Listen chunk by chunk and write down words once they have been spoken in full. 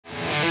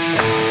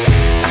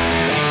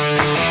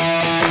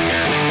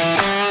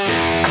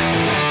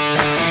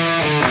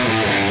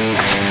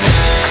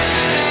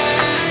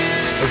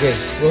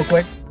Okay, real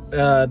quick,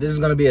 this is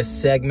gonna be a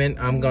segment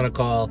I'm gonna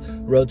call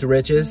Road to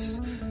Riches.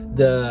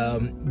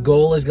 The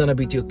goal is gonna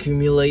be to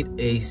accumulate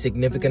a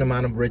significant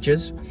amount of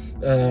riches.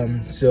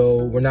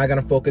 So we're not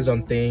gonna focus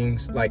on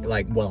things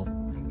like wealth,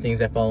 things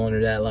that fall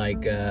under that,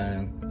 like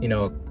you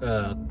know,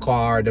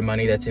 car, the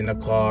money that's in the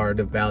car,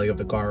 the value of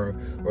the car,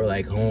 or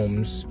like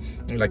homes,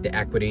 like the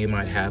equity you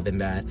might have in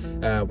that.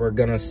 We're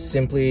gonna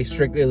strictly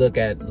look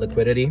at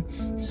liquidity.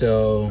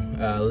 So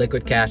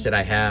liquid cash that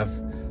I have,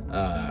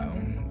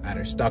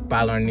 either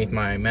stockpile underneath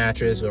my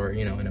mattress or,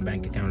 you know, in a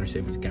bank account or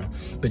savings account,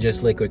 but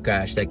just liquid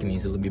cash that can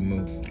easily be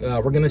moved.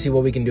 We're gonna see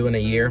what we can do in a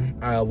year.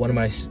 One of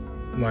my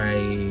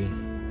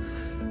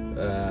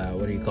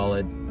what do you call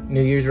it,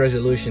 New Year's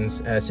resolutions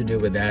has to do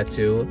with that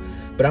too,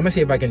 but I'm gonna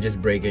see if I can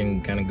just break it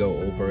and kind of go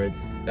over it.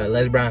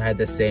 Les Brown had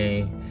this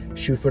saying,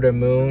 shoot for the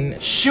moon.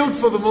 Shoot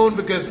for the moon,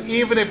 because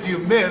even if you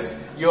miss,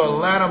 you'll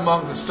land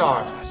among the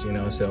stars. You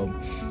know, so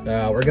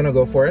we're gonna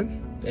go for it,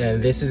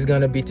 and this is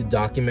gonna be to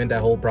document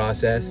that whole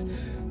process,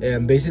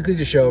 and basically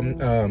to show,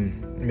 I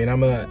mean,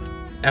 I'm a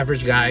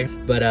average guy,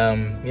 but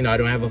you know, I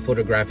don't have a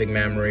photographic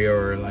memory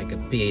or like a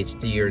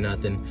PhD or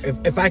nothing.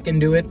 If I can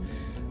do it,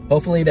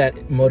 hopefully that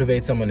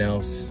motivates someone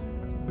else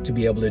to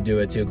be able to do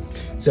it too.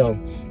 So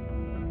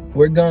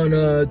we're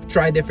gonna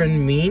try different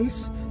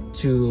means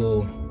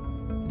to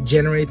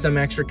generate some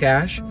extra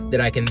cash that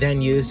I can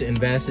then use to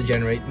invest to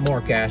generate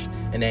more cash,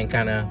 and then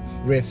kind of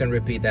rinse and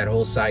repeat that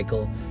whole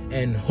cycle,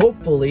 and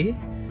hopefully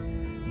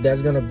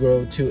that's gonna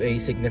grow to a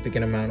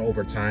significant amount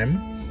over time,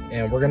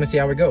 and we're gonna see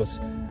how it goes.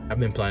 I've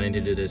been planning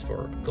to do this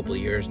for a couple of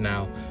years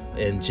now,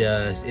 and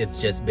it's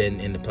just been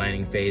in the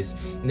planning phase.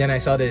 And then I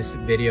saw this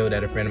video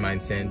that a friend of mine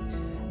sent,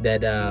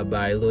 that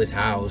by Lewis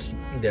House,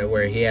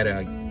 where he had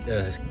a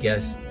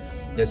guest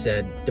that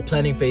said the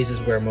planning phase is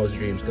where most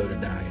dreams go to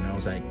die. And I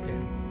was like,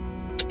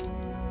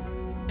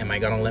 am I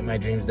gonna let my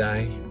dreams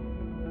die?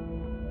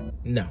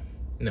 No,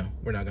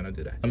 we're not gonna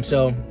do that.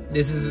 So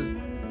this is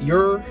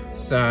your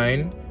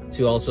sign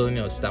to also, you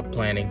know, stop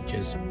planning.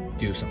 Just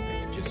do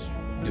something. Just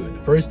do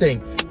it. First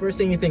thing you're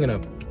thinking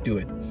of, do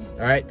it.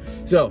 All right.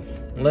 So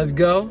let's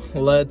go.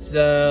 Let's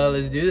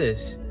do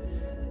this.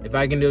 If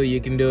I can do it,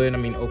 you can do it. I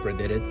mean, Oprah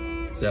did it.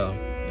 So,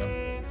 you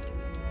know,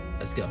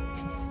 let's go.